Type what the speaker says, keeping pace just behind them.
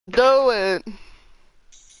Do it.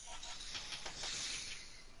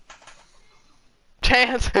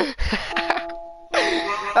 Chance. I'm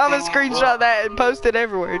gonna screenshot that and post it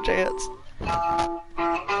everywhere, Chance.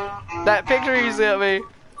 That picture you sent me.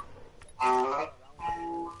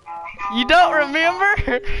 You don't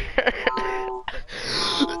remember?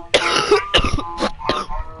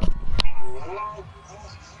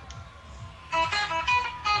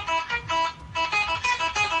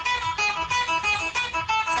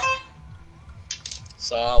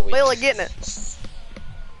 So are we. Lily getting it.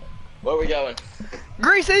 Where are we going?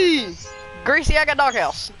 Greasy! Greasy, I got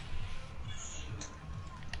doghouse.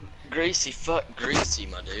 Greasy, fuck Greasy,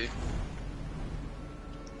 my dude.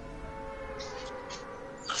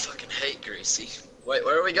 I fucking hate Greasy. Wait,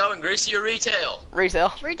 where are we going? Greasy or retail?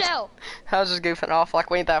 Retail. Retail. I was just goofing off, like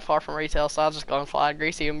we ain't that far from retail, so I was just gonna fly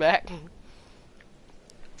Greasy and back.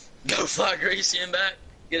 Go fly Greasy and back.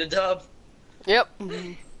 Get a dub. Yep.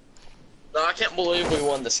 No, I can't believe we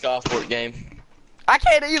won the Skyfort game. I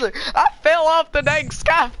can't either. I fell off the dang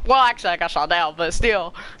sky. Well, actually, I got shot down, but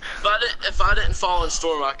still. If I didn't fall in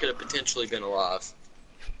storm, I could have potentially been alive.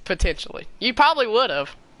 Potentially. You probably would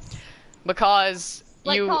have. Because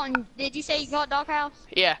Wait, you... Colton, did you say you got doghouse?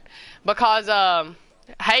 Yeah. Because,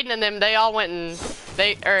 Hayden and them, they all went and...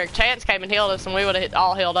 Chance came and healed us, and we would have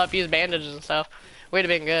all healed up, used bandages and stuff. We'd have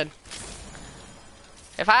been good.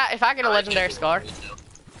 If I get a legendary scar...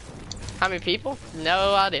 How many people?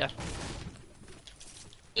 No idea.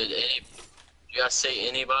 Did you guys see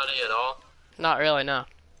anybody at all? Not really, no.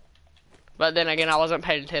 But then again, I wasn't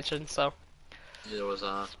paying attention, so. Neither was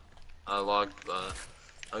I. I logged,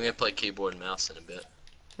 I'm gonna play keyboard and mouse in a bit.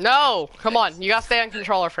 No! Come on, you gotta stay on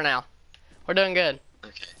controller for now. We're doing good.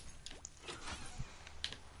 Okay.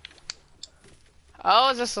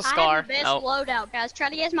 Oh, is this a I scar? have the best Nope. loadout, guys. Try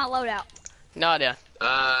to guess my loadout. No idea.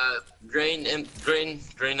 Green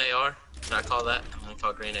AR. Can I call that? I'm gonna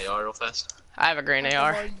call green AR real fast. I have a green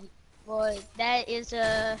AR. Boy, that is,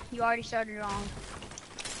 you already started wrong.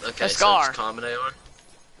 Okay, A so scar. it's common AR?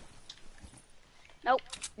 Nope,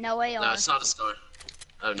 no way on. No, it's not a scar.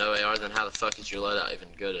 Oh, no AR, then how the fuck is your loadout even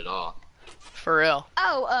good at all? For real.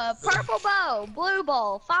 Oh, purple bow, blue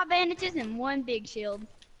bowl, 5 bandages, and 1 big shield.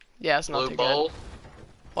 Yeah, it's not Blue too bowl? good.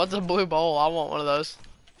 What's a blue bowl? I want one of those.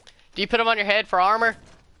 Do you put them on your head for armor?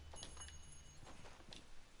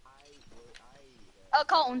 Oh,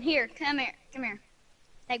 Colton, here, come here.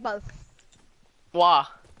 Take both. Why?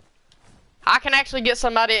 I can actually get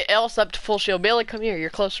somebody else up to full shield. Billy, come here. You're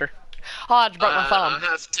closer. Oh, I just broke my thumb. I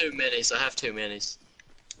have 2 minis.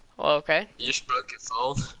 Well, okay. You just broke your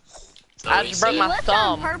phone? I just broke You my left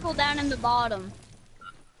thumb. down purple down in the bottom.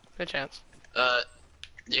 Good chance.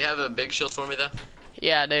 Do you have a big shield for me, though?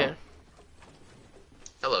 Yeah, I do.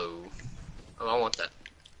 Hello. Oh, I want that.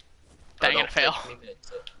 Dang it, don't I fail. take me mid,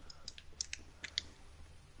 so-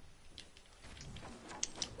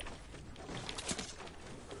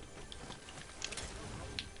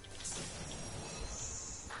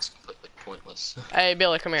 It's completely pointless. Hey,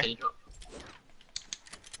 Billy, come here. Can you go?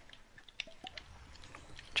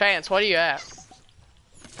 Chance, what are you at?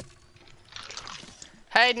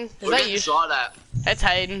 Hayden, is We're that getting you? shot at. It's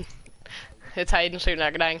Hayden. It's Hayden shooting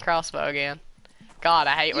that dang crossbow again. God,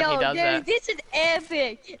 I hate when he does dude, that. this is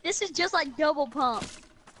epic. This is just like double pump.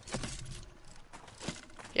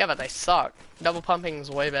 Yeah, but they suck. Double pumping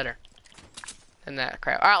is way better than that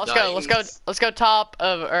crap. All right, let's No, go. you Let's can- go. Let's go top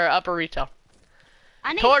of or upper retail.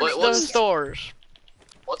 I need Towards Wait, the what's- stores.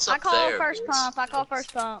 What's I up call there? first boys? pump. I call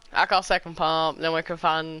first pump. I call second pump. Then we can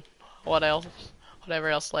find what else, whatever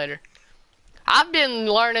else later. I've been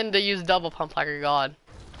learning to use double pump like a god.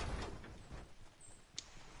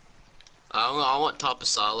 I want top of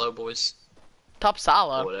silo, boys. Top Or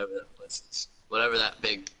silo. whatever that place is. Whatever that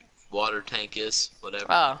big water tank is. Whatever.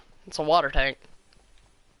 Oh, it's a water tank.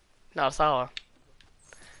 Not a silo.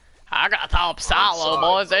 I got top silo, sorry,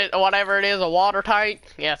 boys. bro. Whatever it is, a water tank.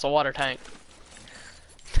 Yeah, it's a water tank.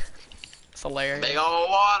 It's hilarious. Big old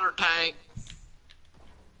water tank.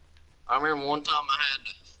 I remember one time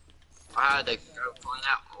I had to go clean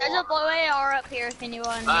out There's a water. blue AR up here if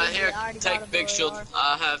anyone needs it. Here, I already take bought a big blue shield. AR.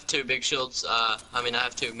 I have 2 big shields. I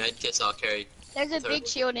have 2 med kits. I'll carry. There's a third. big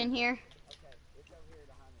shield in here.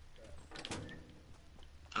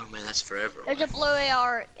 Oh man, that's forever. There's a blue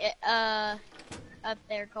AR up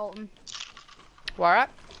there, Colton. Where at?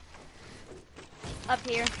 Up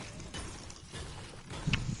here.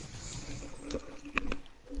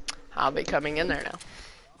 I'll be coming in there now.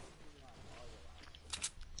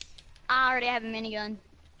 I already have a minigun.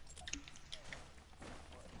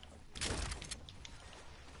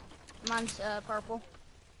 Mine's purple.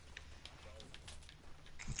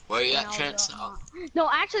 Where you And at, I'll Chance? drop mine. No,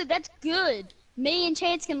 actually, that's good. Me and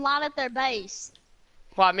Chance can light up their base.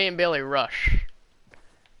 Why me and Billy rush?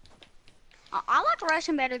 I like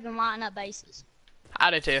rushing better than lighting up bases.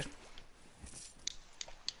 I do too.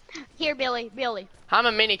 Here, Billy. I'm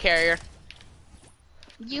a mini carrier.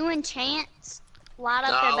 You and Chance light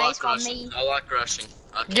No, up their I base like while rushing. me. I like rushing.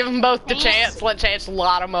 Okay. Give them both the Chance. chance. Let Chance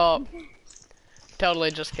light them up.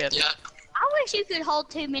 Totally just kidding. Yeah. I wish you could hold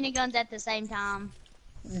 2 miniguns at the same time.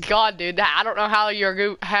 God, dude, I don't know how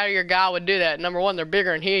your guy would do that. Number one, they're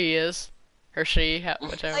bigger than he is, or she,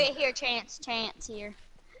 whichever. Oh yeah, here, Chance here.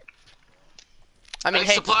 I mean, Hey,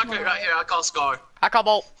 hey, supply crate right here. I call Scar. I call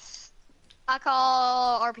Bolt. I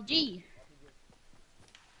call RPG.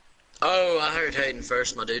 Oh, I heard Hayden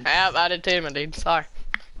first, my dude. Yeah, I did too, my dude. Sorry.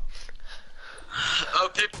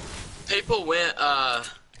 Oh, people went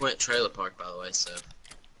trailer park, by the way, so.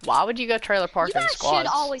 Why would you go trailer park You in guys squads?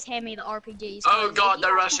 should always hand me the RPGs. Oh god,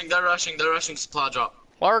 they're rushing supply drop.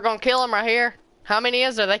 Well, we're gonna kill him right here. How many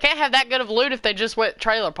is there? They can't have that good of loot if they just went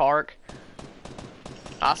trailer park.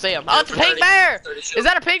 I see him. Oh, it's a pink bear! 30 Is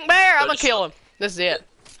that a pink bear? I'm gonna 30 kill him. This is it.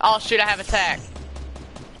 Oh shoot, I have attack.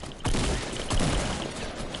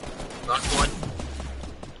 Knocked one.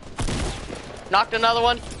 Knocked another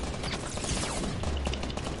one.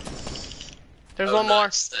 There's one more.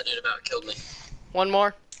 Nice. That dude about killed me. One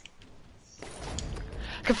more.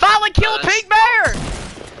 Can finally kill a pink bear!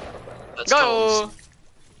 That's Go! Coles.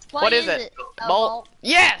 What is it? A Bolt.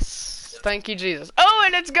 Yes! Thank you, Jesus. Oh,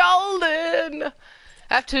 and it's golden!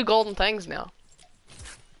 I have 2 golden things now.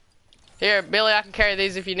 Here, Billy, I can carry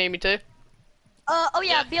these if you need me to. Oh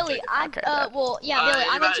yeah, Yeah, Billy. take it. I Okay, that- well yeah, Billy.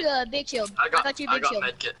 I got anybody- you a big shield. I got you a big shield.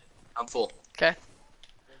 medkit. I'm full. Okay.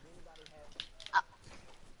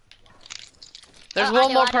 There's I one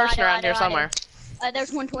do, more I do, person I do, around I do, here I do. somewhere.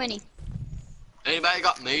 There's 120. Anybody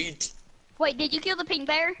got mead? Wait, did you kill the pink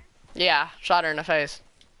bear? Yeah, shot her in the face.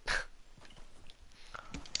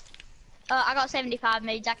 I got 75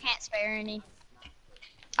 meads. I can't spare any.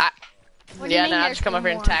 What do you Yeah, mean no, I there's just come one over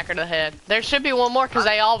here and more? attack her to the head. There should be one more because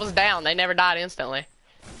they all was down. They never died instantly.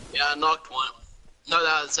 Yeah, I knocked one. No,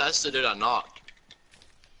 that's the dude I knocked.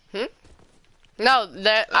 No,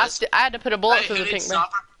 that I had to put a bullet Hey, through who the needs pink bear.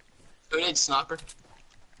 sniper? Who needs sniper?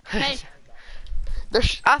 Hey,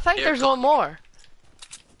 I think Here, there's Colton. one more.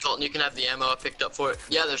 Colton, you can have the ammo I picked up for it.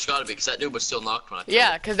 Yeah, there's gotta be, because that dude was still knocked when I killed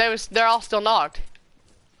Yeah, him. because they're all still knocked.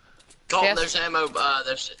 Colton, Yes. there's ammo,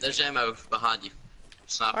 there's ammo behind you.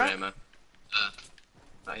 Sniper Alright. ammo.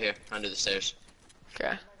 Right here, under the stairs.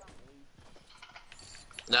 Okay.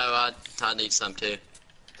 No, I need some too.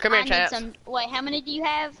 Come here, I need Chance. some. Wait, how many do you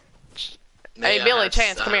have? Hey, Me, I Billy, have-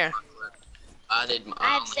 Chance, I come have here. my clip. I need my. I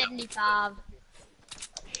have only 75.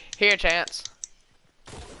 Here, Chance.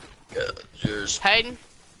 Yours. Hayden,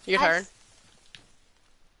 your I- turn.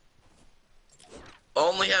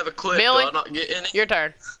 Only have a clip. Billy? Do I not get any? Your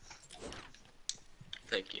turn.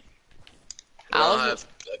 Thank you. I I love have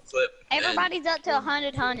a clip. and- Everybody's up to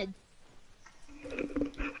 100.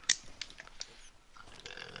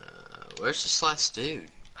 Where's this last dude?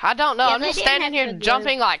 I don't know. Yeah, I'm they just didn't standing have here to do-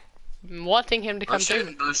 jumping like wanting him to I'm come through.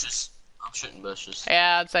 shooting bushes. I'm shooting bushes.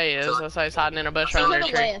 Yeah, I'd say he is. I'd say he's hiding in a bush I right feel under To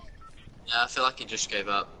a the tree. left. Yeah, I feel like he just gave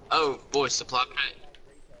up. Oh, boy, supply crate.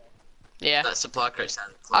 Yeah. That supply crate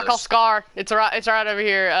sounded close. I call Scar. It's right over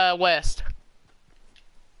here, west.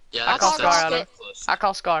 Yeah, I that call sounded Scar on it. close. I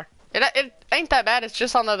call Scar. It ain't that bad. It's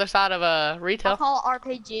just on the other side of I retail. call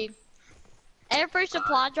RPG. Every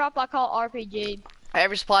supply drop, I call RPG.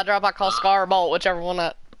 Every supply drop, I call Scar or Bolt, whichever one.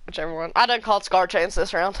 I done called Scar Chance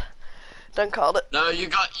this round. Done called it. No,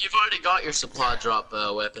 you've already got your supply drop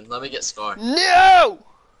weapon. Let me get Scar. No.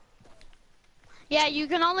 Yeah, you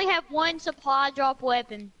can only have one supply drop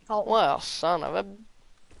weapon. Colton. Well, son of a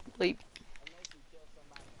bleep.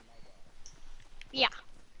 Yeah.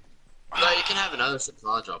 No, you can have another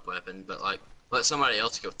supply drop weapon, but like, let somebody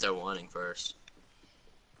else go if they're wanting first.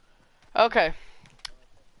 Okay.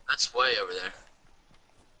 That's way over there.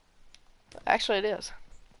 Actually, it is.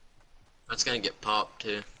 That's gonna get popped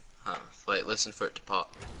too. Huh. Wait, listen for it to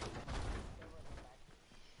pop.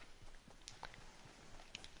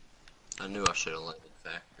 I knew I should have landed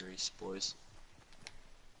factories, boys.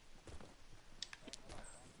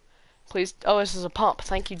 Please. Oh, this is a pump.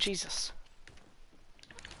 Thank you, Jesus.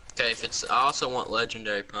 Okay, if it's, I also want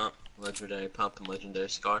legendary pump, and legendary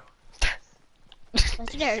scar.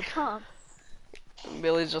 Legendary pump.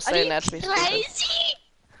 Billy's just Are saying you that to be stupid. crazy?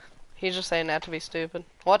 He's just saying that to be stupid.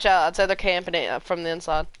 Watch out. I'd say they're camping it from the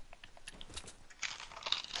inside.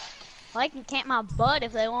 Well, they can camp my butt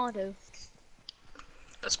if they want to.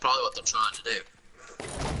 That's probably what they're trying to do.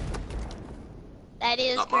 That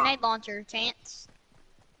is Not mine. grenade launcher, Chance.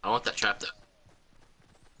 I want that trap though.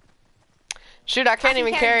 Shoot, I can't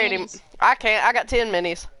even carry any. I can't. I got 10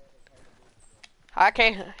 minis. I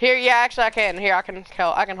can't. Here, yeah, actually I can. Here, I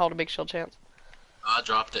can hold a big shield chance. Oh, I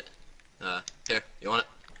dropped it. Here, you want it?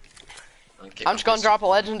 I'm just gonna drop a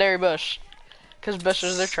legendary bush. Cause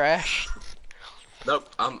bushes are trash. Nope,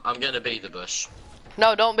 I'm gonna be the bush.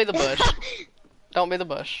 No, don't be the bush. Don't be the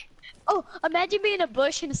bush. Oh, imagine being a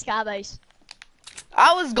bush in a sky base.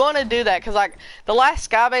 I was gonna do that cause like the last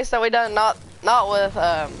sky base that we done, not with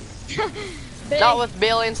not with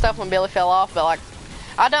Billy and stuff when Billy fell off, but like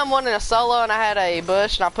I done one in a solo and I had a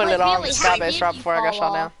bush and I put it on the sky base right before I got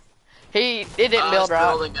shot down. It didn't build right.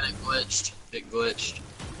 I was building and it glitched. It glitched.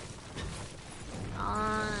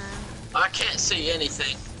 I can't see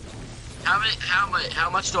anything. How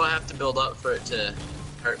much do I have to build up for it to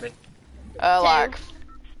hurt me? Like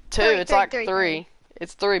 2. It's like 3.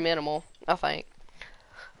 It's 3 minimal, I think.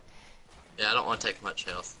 Yeah, I don't want to take much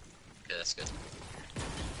health. Okay, that's good.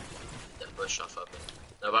 That bush off of me.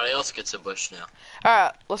 Nobody else gets a bush now.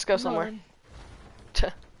 Alright, let's go somewhere.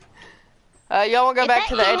 Y'all wanna go back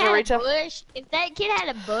to the edge of retail? If that kid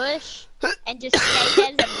had a bush and just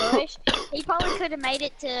stayed as a bush, he probably could have made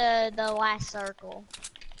it to the last circle.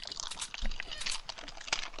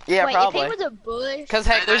 Yeah, wait, probably. If he was a bush. Cause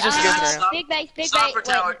heck, there's just goofing around. Big base, big Stopper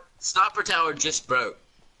base. tower. Stopper tower just broke.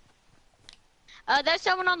 There's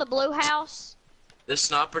someone on the blue house. This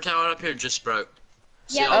sniper tower up here just broke.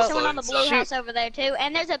 Yeah, there's someone on the blue house over there too,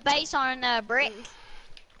 and there's a base on brick.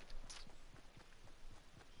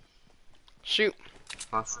 Shoot.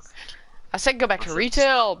 I said go back to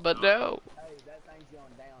retail, but no. Hey, that thing's going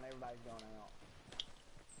down. Everybody's going out.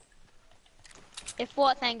 If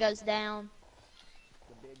what thing goes down?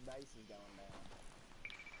 The big base is going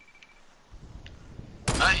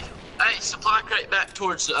down. Hey, supply crate back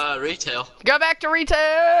towards retail. Go back to retail.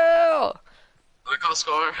 I call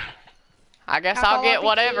Scar. I guess I'll get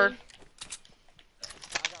whatever. I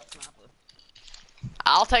got sniper.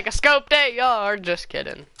 I'll take a scoped AR. Just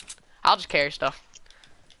kidding. I'll just carry stuff.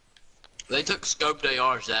 They took scoped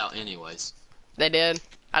ARs out anyways. They did.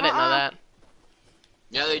 I didn't know that.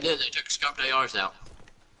 Yeah, they did. They took scoped ARs out.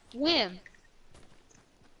 When?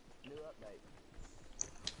 New update.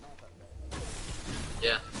 Map update.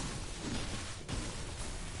 Yeah.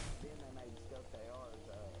 Then they made scoped ARs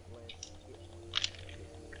less hit.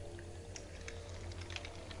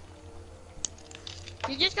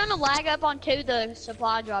 You're just gonna lag up onto the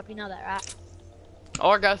supply drop, you know that, right?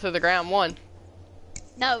 Or go through the ground 1.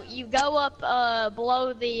 No, you go up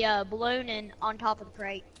below the balloon and on top of the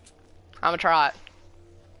crate. I'ma try it.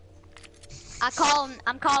 I'm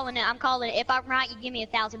calling it. If I'm right, you give me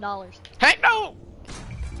 $1,000. Hey, no!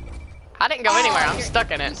 I didn't go anywhere. I'm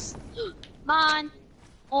stuck in it. Mine.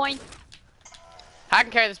 Oin. I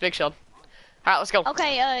can carry this big shield. All right, let's go.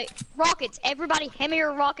 Okay, rockets. Everybody, hand me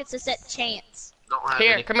your rockets to set chance. Don't have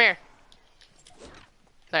Here, any. come here.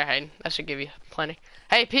 There, Hayden. That should give you plenty.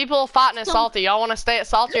 Hey, people fighting at Salty. Y'all want to stay at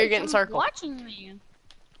Salty or get in circle? Watching me.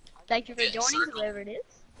 Thank you for joining, whoever it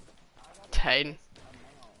is. Hayden.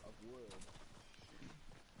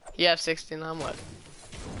 You have 69 what?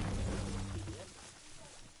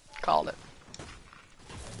 Called it.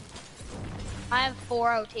 I have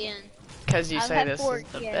 4010. Cause you say this is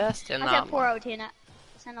the best and I not said 4010. It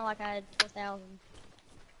sounded like I had 4,000.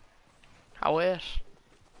 I wish.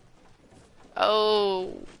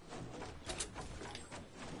 Oh.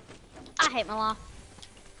 I hate my life.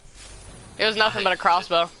 It was nothing but a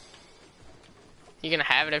crossbow. You can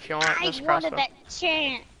have it if you want. I Just a wanted crossbow. that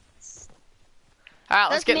chance. Alright,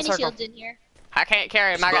 let's get in There's mini circle. shields in here. I can't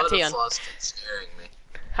carry him. I got 10. Butterflies keep scaring me.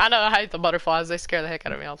 I know. I hate the butterflies. They scare the heck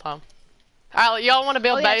out of me all the time. Alright, y'all want to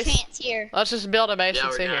build We got base? chance here. Let's just build a base Yeah, and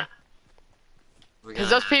we're sit gonna- here. we're Because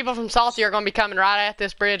gonna- those people from Salty are going to be coming right at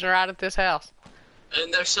this bridge and right at this house.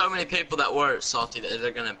 And there's so many people that were at Salty that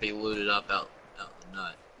they're gonna be looted up out the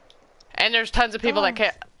nut. And there's tons of people that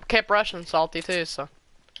kept rushing Salty too, so.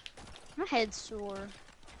 My head's sore.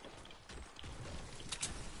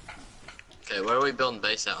 Okay, where are we building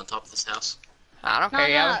base at? On top of this house? I don't No, care.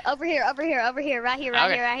 no, Yeah. over here, right here, right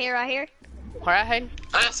Okay. here, right here. Where at, Hayden?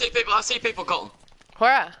 Hey, I see people, Colton.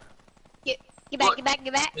 Where at? Get back, Look. get back,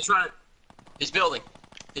 get back. He's running. He's building.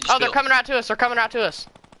 He just Oh, they're built. coming right to us. They're coming right to us.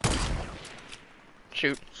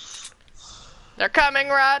 Shoot. They're coming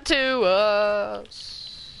right to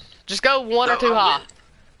us. Just go one or two high.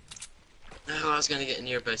 No, I was gonna get in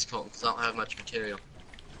your base, Colton, because I don't have much material.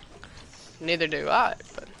 Neither do I,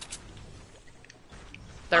 but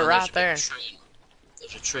they're Oh, right there.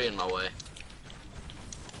 There's a tree in my way.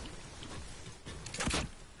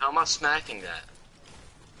 How am I smacking that?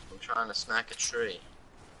 I'm trying to smack a tree.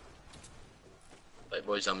 Wait,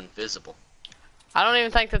 boys, I'm invisible. I don't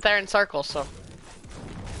even think that they're in circles, so.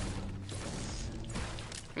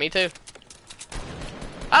 Me too.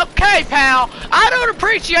 Okay, pal. I don't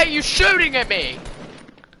appreciate you shooting at me.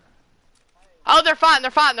 Oh, they're fighting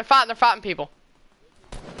people.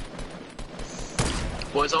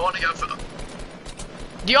 Boys, I want to go for.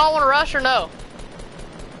 Do y'all want to rush or no?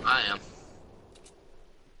 I am.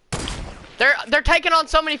 They're taking on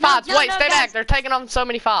so many fights. no, Wait, no, stay guys. back. They're taking on so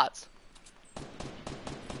many fights.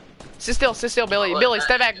 Sit still, Billy. Billy,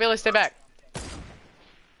 stay back. Billy, stay back.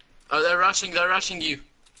 Oh, they're rushing you.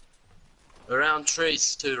 Around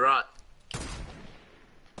trees to the right.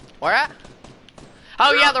 Where at?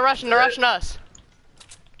 Oh yeah, they're rushing us.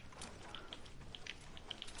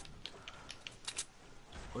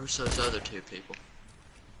 Where's those other two people?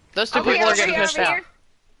 Those two Over people here, are getting over pushed here, out. over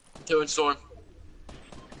Two in storm.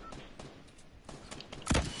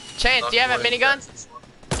 Chance, do you have a minigun?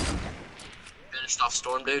 Finished off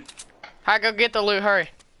storm, dude. Alright, go get the loot, hurry.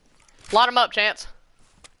 Light them up, Chance.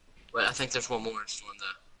 Wait, I think there's one more in storm though.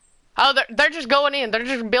 Oh, they're just going in. They're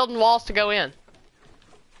just building walls to go in.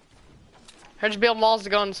 They're just building walls to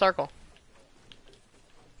go in the circle.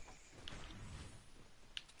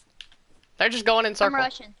 They're just going in I'm circle.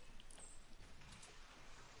 rushing.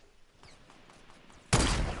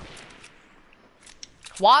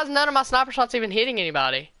 Why is none of my sniper shots even hitting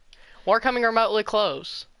anybody? We're coming remotely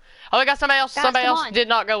close. Oh, we got somebody else. Guys, Somebody come else on. did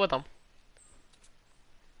not go with them.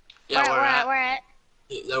 Yeah, Where at?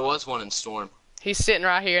 there was one in storm. He's sitting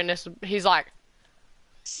right here, and he's like,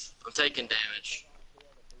 I'm taking damage.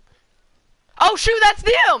 "Oh shoot, that's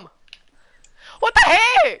them! What the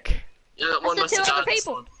heck?" Yeah, that one the must have two other died in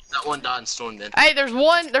people. storm. That one died in storm then. Hey, there's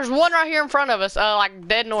one right here in front of us, like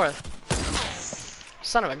dead north.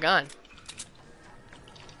 Son of a gun.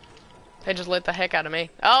 They just lit the heck out of me.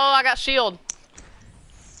 Oh, I got shield.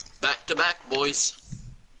 Back to back, boys.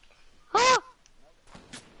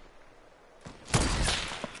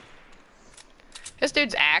 This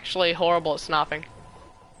dude's actually horrible at sniping.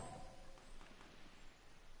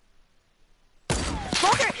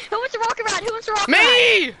 Rocket! Who wants a rocket ride? Who wants a rocket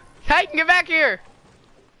ride? Me! Hey, get back here!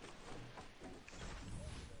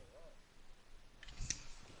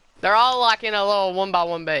 They're all like in a little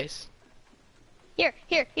 1x1 base.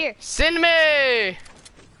 Here. Send me!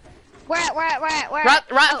 Where at?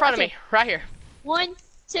 Right in front of me. Right here. 1,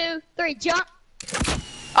 2, 3, jump.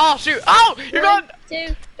 Oh, shoot. Oh, you're going... 1,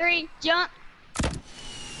 2, 3, jump.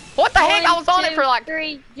 What the heck? I was on it 1, for 2, like...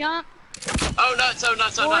 3, jump. Oh nuts, oh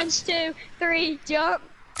nuts, oh 1, nuts. 2, 3, jump.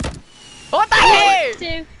 What the 1, heck?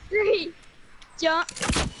 2, 3, jump.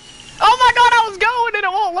 Oh my god, I was going and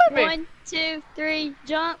it won't let me. 1, 2, 3,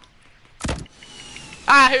 jump.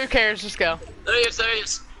 Ah, who cares? Just go. There he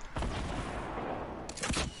is.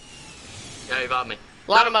 Yeah, he got me.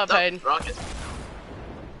 Light him up, Hayden. Rocket.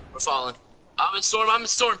 We're falling. I'm in storm.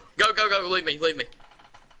 Go, leave me.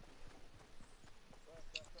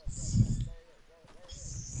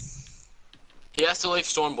 He has to leave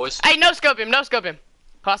storm, boys. Hey, no scope him.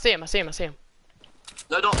 Oh, I see him.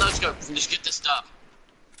 No, don't no scope. Just get this stop.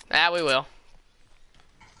 Ah, we will.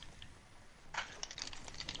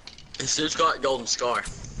 This dude's got golden scar.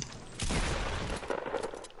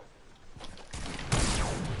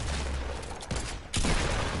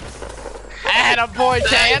 Attaboy,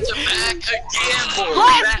 Chance. Back again, boys.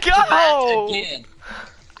 Let's go. Again.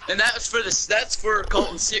 And that's for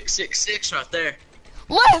Colton 666 right there.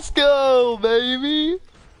 Let's go, baby.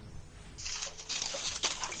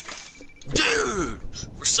 Dude,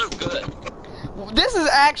 we're so good. This is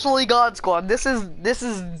actually God Squad. This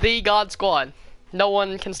is the God Squad. No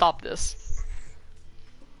one can stop this.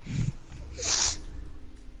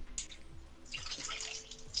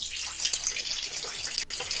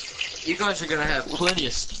 You guys are gonna have plenty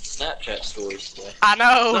of Snapchat stories today. I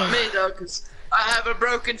know. Not me though, cause I have a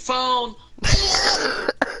broken phone.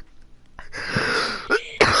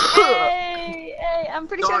 Hey, I'm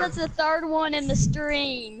pretty sure that's the third one in the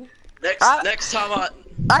stream. Next time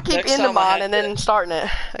I keep next into time I mine have and then starting it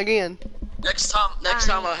again. next time next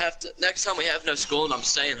time we have no school and I'm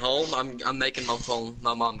staying home, I'm making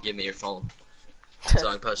my mom give me your phone. So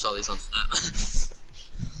I can post all these on Snap.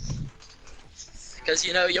 Cause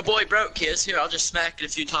you know your boy broke, kids. Here, I'll just smack it a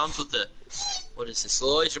few times with the what is this,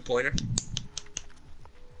 little laser pointer.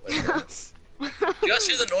 You guys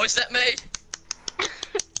hear the noise that made?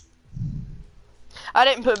 I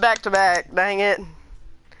didn't put back to back. Dang it.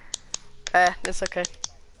 It's okay.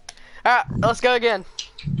 Alright, let's go again.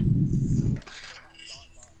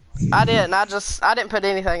 I didn't put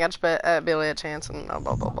anything. I just put Billy a chance and blah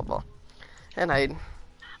blah blah blah. And Hayden.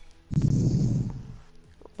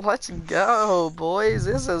 Let's go, boys.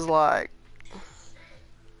 This is like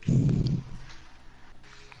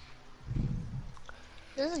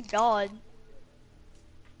This is God.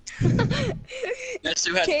 That's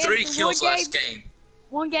who had Chance 3 in kills one last game.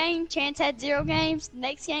 One game, Chance had 0 games.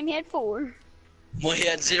 Next game, he had 4. Well, he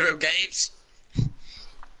had 0 games.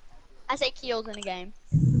 I say kills in a game.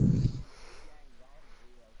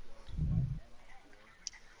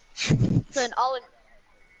 So in all in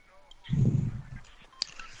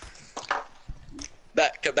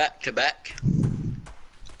Back to back to back.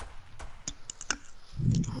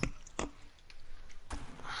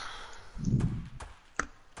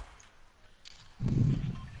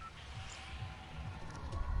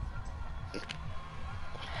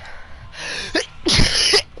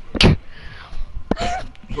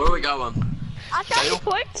 Where we going? I tried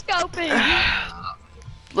quick scoping.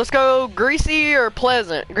 Let's go greasy or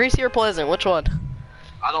pleasant. Greasy or pleasant, which one?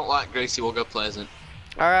 I don't like Gracie. We'll go Pleasant.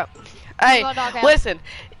 Alright. Hey, Go dog out. listen.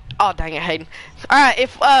 Oh, dang it, Hayden. Alright,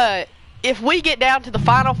 if we get down to the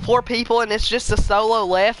final 4 people and it's just a solo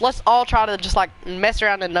left, let's all try to just, like, mess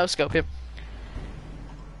around and no-scope him.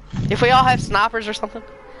 If we all have snipers or something.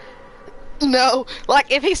 No,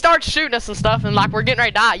 like, if he starts shooting us and stuff and, like, we're getting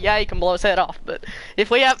ready to die, yeah, he can blow his head off. But if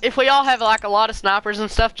we all have, like, a lot of snipers and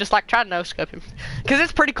stuff, just, like, try to no-scope him. Because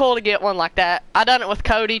it's pretty cool to get one like that. I done it with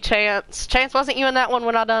Cody, Chance. Chance, wasn't you in that one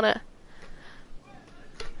when I done it?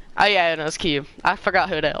 Oh, yeah, it was Cube. I forgot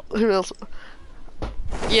who else.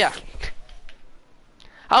 Yeah.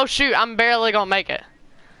 Oh, shoot, I'm barely gonna make it.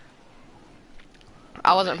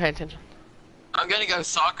 I wasn't paying attention. I'm gonna go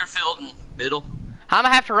soccer field and middle. I'm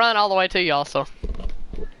gonna have to run all the way to y'all, so.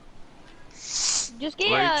 Just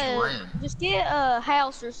get Where'd you land? just get a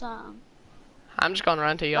house or something. I'm just gonna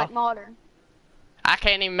run to y'all. Like modern. I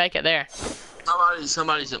can't even make it there.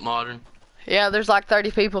 Somebody's at Modern. Yeah, there's like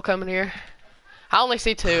 30 people coming here. I only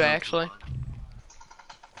see 2, actually.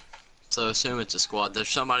 So assume it's a squad. There's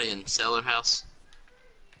somebody in Cellar House.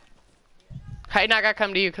 Hayden, I gotta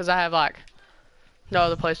come to you because I have, like, no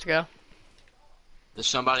other place to go. There's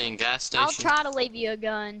somebody in gas station. I'll try to leave you a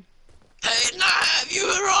gun. Hey, now have you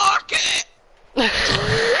a rocket?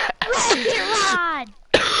 Rocket rod!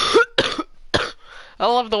 I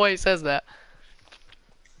love the way he says that.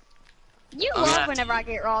 You I'm love not- whenever I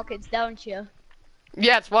get rockets, don't you?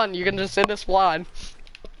 Yeah, it's fun. You can just send us flying.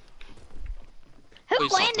 Who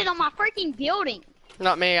Please landed on my freaking building?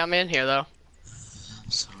 Not me. I'm in here, though.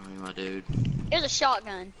 Sorry, my dude. It was a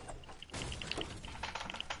shotgun.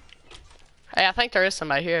 Hey, I think there is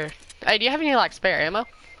somebody here. Hey, do you have any, like, spare ammo?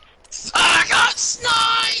 I got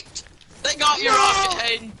sniped! They got your rocket,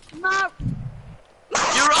 Hayden. My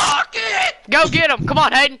Your rocket! Go get him! Come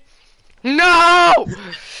on, Hayden! No!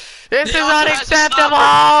 This He is also has a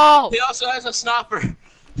unacceptable! He also has a sniper.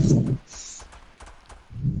 There's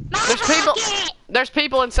people. rocket! There's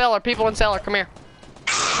people in cellar. People in cellar. Come here.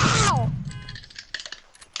 Ow!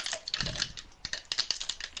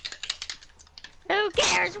 Who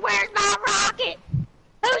cares? Where's my rocket?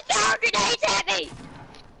 Who's throwing grenades at me?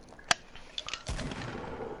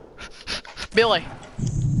 Billy,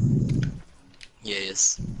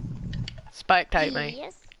 Yes. spectate me.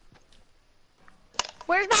 Yes.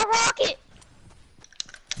 Where's my rocket?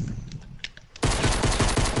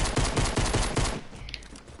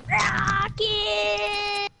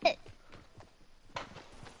 Rocket!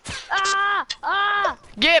 Ah!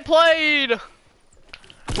 Get played!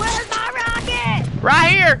 Where's my rocket? Right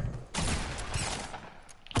here!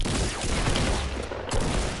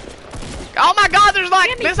 Oh my god, there's like,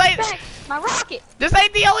 Give me this ain't back my rocket.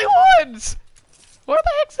 the only ones! Where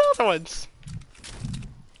the heck's the other ones?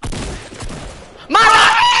 My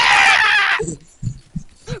rocket!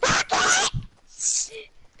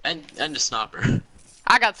 And the sniper.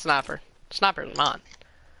 I got sniper. Sniper's mine.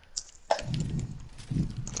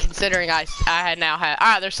 Considering I had now had.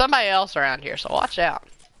 Alright, there's somebody else around here, so watch out.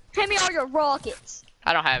 Hand me all your rockets.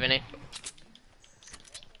 I don't have any.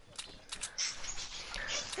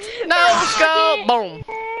 No scope! Boom!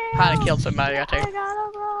 I'd have killed somebody right there. I got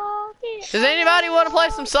a rocket. Does anybody want to play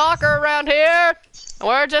some soccer around here?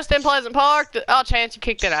 We're just in Pleasant Park. Oh, Chance, you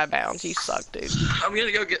kicked it out of bounds. You suck, dude. I'm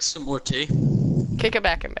gonna go get some more tea. Kick it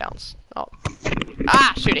back in bounds. Oh.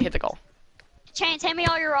 Ah, shoot, it hit the goal. Chance, hand me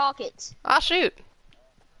all your rockets. Ah, shoot.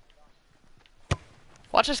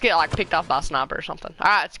 Watch us get, like, picked off by a sniper or something.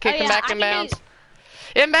 Alright, it's kicking yeah, back I in can bounds.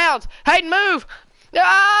 Inbounds! Hayden, move!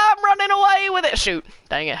 Ah, I'm running away with it. Shoot.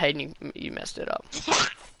 Dang it, Hayden, you messed it up.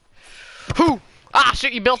 Whew. Ah,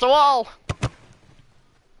 shoot, you built a wall.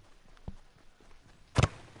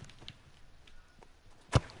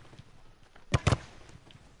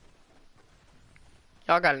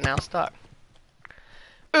 Y'all got it now, stop.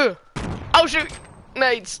 Oh, shoot.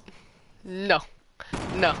 Nades. No.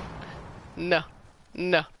 No. No.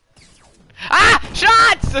 No. Ah!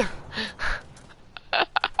 Shots!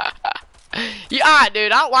 Alright,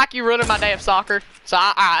 dude. I don't like you ruining my day of soccer. So,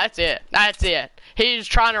 that's it. That's it. He's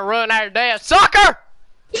trying to ruin our day of soccer!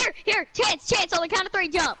 Here, Chance, on the count of 3,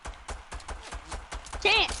 jump.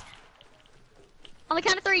 Chance. On the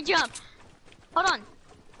count of 3, jump. Hold on.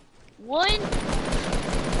 1.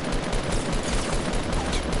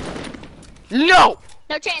 No!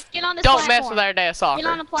 No, Chance, get on this Don't platform. mess with our day of soccer. Get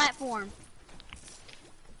on the platform.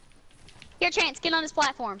 Here, Chance, get on this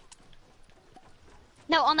platform.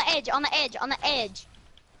 No, on the edge.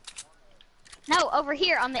 No, over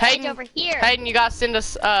here, on the edge over here. Hayden, you gotta send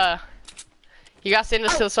us, to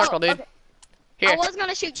the circle, dude. Okay. Here. I was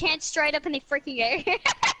gonna shoot Chance straight up in the freaking air.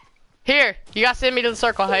 Here, you gotta send me to the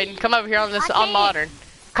circle, Hayden. Come over here on this, on modern.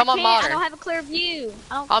 Come on modern. I don't have a clear view.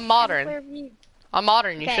 On modern. On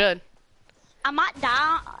modern, you should. I might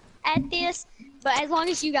die at this, but as long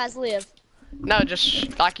as you guys live. No,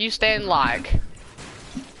 just, like, you stand like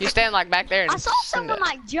back there and I saw someone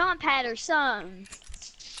like jump at or something.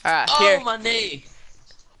 Alright, here. Oh, my knee.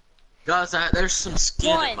 Guys, there's some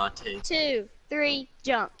skin in my teeth. 1, 2, 3,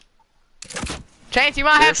 jump. Chance, you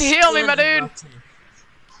might have to heal me, my dude.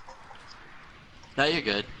 No, you're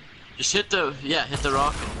good. Just hit the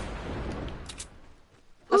rocket.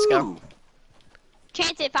 Let's go. Ooh.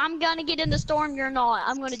 Chance, if I'm gonna get in the storm, you're not.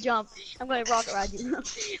 I'm gonna jump. I'm gonna rocket ride you.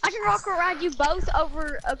 I can rocket ride you both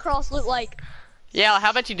over across Loot Lake. Yeah, how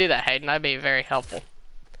about you do that, Hayden? That'd be very helpful.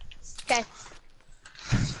 Okay.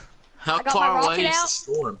 How I got far my away rocket is the out.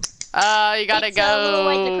 storm? You gotta It's a little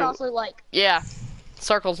ways go. across Loot Lake. Yeah,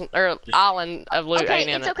 circles or island of loot Okay, ain't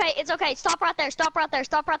in it's it. okay. It's okay. Stop right there. Stop right there.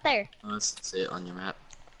 Stop right there. Let's see it on your map.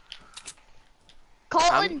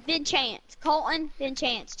 Colton, then Chance. Colton, then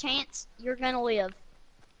Chance. Chance, you're gonna live.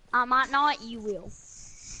 I might not. You will.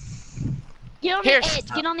 Get on Here. the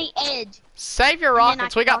edge. Get on the edge. Save your And then I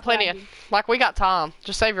rockets. can We got rocket plenty ride of. you. Like we got time.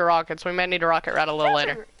 Just save your rockets. We may need a rocket ride a little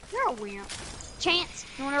later. You're a wimp. Chance,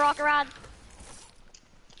 you want a rocket ride?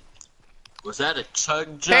 Was that a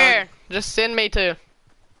chug jug? Here, just send me to.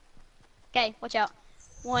 Okay, watch out.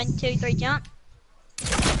 1, 2, 3, jump.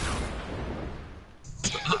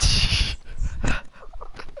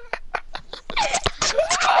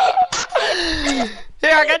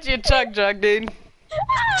 Here, I got you a chug jug, dude. Oh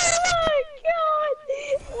my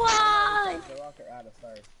god! Why? The rocket ride us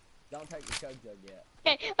first. Don't take the chug jug yet.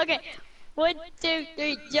 Okay. 1, 2,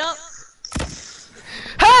 3, jump.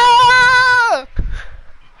 Ah!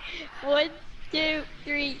 1, 2,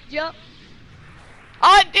 3, jump.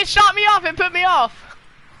 Oh, it shot me off. It put me off.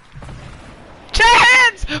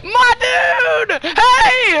 Chance! My dude!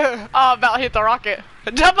 Hey! Oh, I'm about to hit the rocket.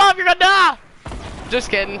 Jump off, you're gonna die! Just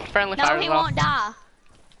kidding. Friendly No, fire he as well. won't die. I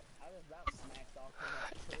was about to smack off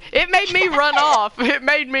from that tree. It made me run off. It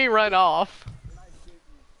made me run off. Somebody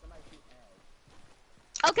shoot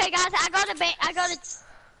arrows. Okay, guys, I gotta,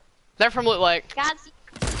 They're from Loot Lake. guys,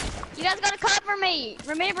 you guys gotta cover me.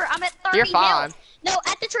 Remember, I'm at 30 You're fine. health. No,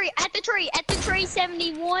 at the tree,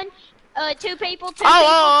 71. 2 people, 2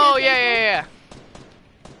 Oh, people, 2 yeah.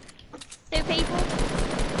 people, 2 people.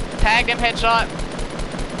 Tagged him, headshot.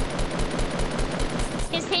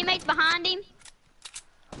 His teammates behind him.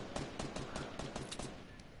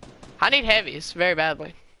 I need heavies very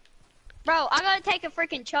badly. Bro, I gotta take a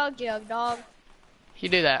freaking chug jug, dog. You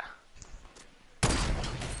do that.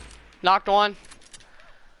 Knocked one.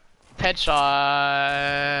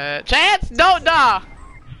 Headshot. Chance, don't die.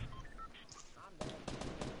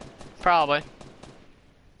 Probably. I am.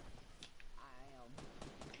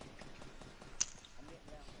 I'm getting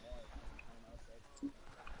down the wall. I don't know,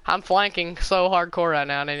 I'm flanking so hardcore right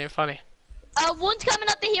now, it ain't even funny. One's coming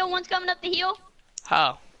up the hill, one's coming up the hill.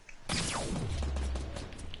 Oh.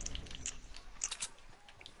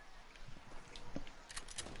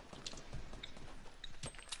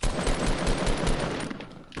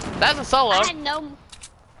 That's a solo. I had no. He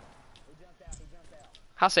jumped out. He jumped out.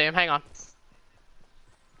 I see him, hang on.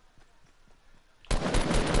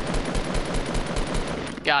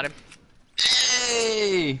 Got him.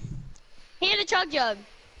 Hey! He had a chug jug.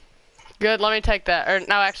 Good, let me take that. Or,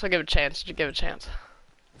 no, actually give it a chance. Give it a chance.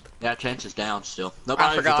 Yeah, Chance is down still.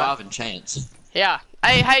 Nobody's forgot. reviving Chance. Yeah.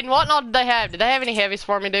 Hey, Hayden, what all did they have? Did they have any heavies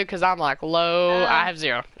for me, dude? Because I'm like low. Uh, I have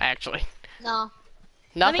 0, actually. No.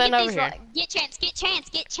 Nothing Let me get over here. Get Chance, get Chance,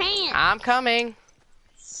 get Chance. I'm coming.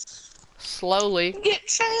 Slowly. Get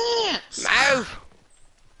Chance! Move!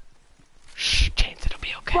 Shh, Chance, it'll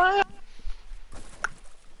be okay.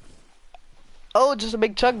 Oh, just a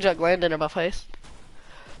big chug jug landed in my face.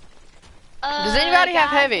 Does anybody have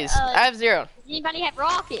guys, heavies? I have 0. Does anybody have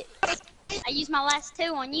rocket? I used my last 2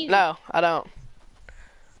 on you. No, I don't.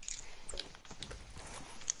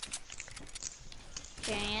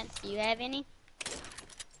 Chance, do you have any?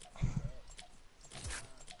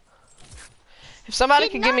 If somebody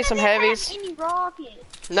Did could give me none some of them have heavies. any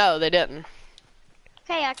rockets? No, they didn't.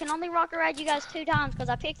 Okay, I can only rocket ride you guys 2 times because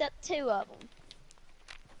I picked up 2 of them.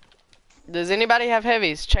 Does anybody have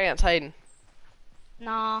heavies? Chance, Hayden.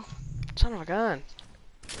 Nah. Son of a gun.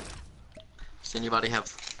 Does anybody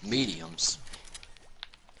have mediums?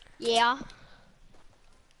 Yeah.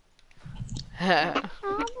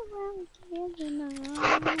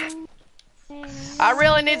 I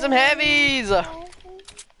really need some heavies.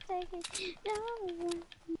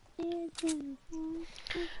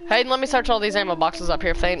 Hayden, let me search all these ammo boxes up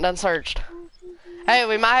here if they ain't done searched. Hey,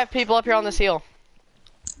 we might have people up here on this hill.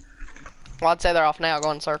 Well, I'd say they're off now,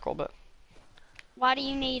 going circle, but. Why do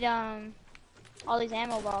you need all these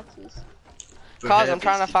ammo boxes? Cause I'm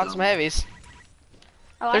trying to find some heavies.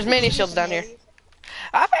 Oh, I There's can mini use shields some down here. heavies.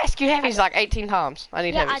 I've asked you heavies like 18 times. I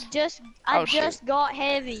need Yeah, heavies. I Oh, just got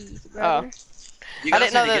heavies, brother. You I guys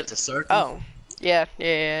didn't know need to that- get to circle. Oh,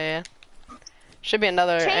 yeah. Should be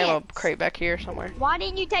another ammo Chance. crate back here somewhere. Why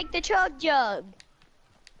didn't you take the chug jug?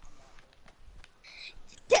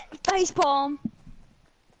 Facepalm.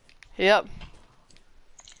 Yep.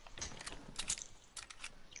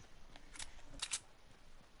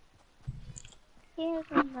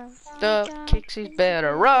 The Kicksies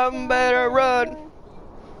better run,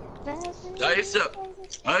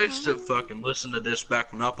 I used to fucking listen to this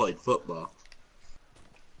back when I played football.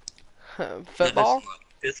 Football?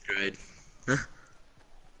 Fifth grade.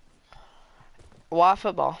 Why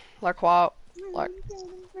football? Like why? Like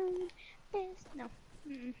No.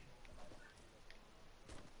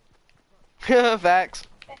 facts.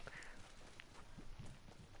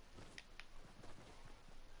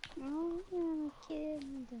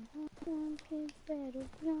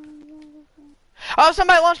 Oh,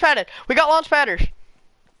 somebody launch padded. We got launch padders.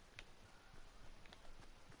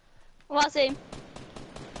 Well, I see.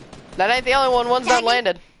 That ain't the only one. One's done Tagging.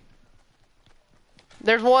 landed.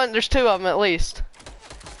 There's one. There's 2 of them at least.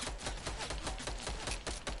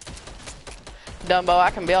 Dumbo,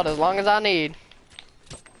 I can build as long as I need.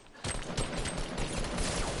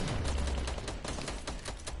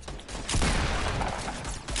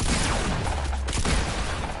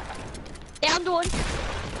 Down to one.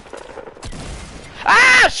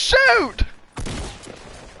 Ah, shoot!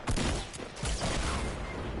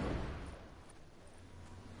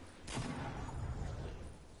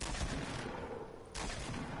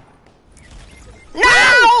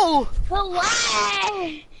 No!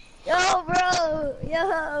 Away! Yo, bro.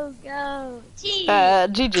 Yo, go. Gee.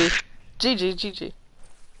 GG. GG.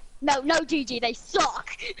 No, GG. They suck.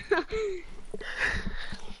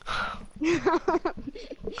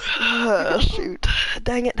 Shoot.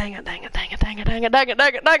 Dang it. Alright,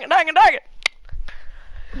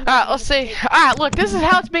 let's see. Alright, look, this is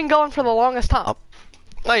how it's been going for the longest time.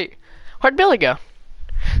 Wait, where'd Billy go?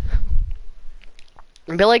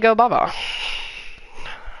 Billy go bye-bye.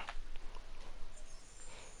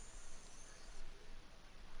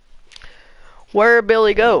 Where'd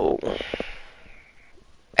Billy go?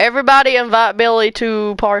 Everybody invite Billy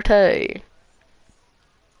to partay.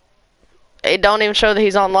 It don't even show that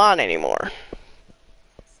he's online anymore.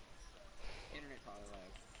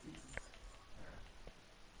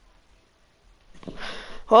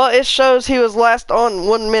 Well, it shows he was last on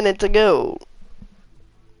 1 minute ago.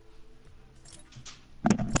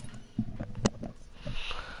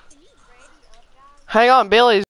 Hang on, Billy's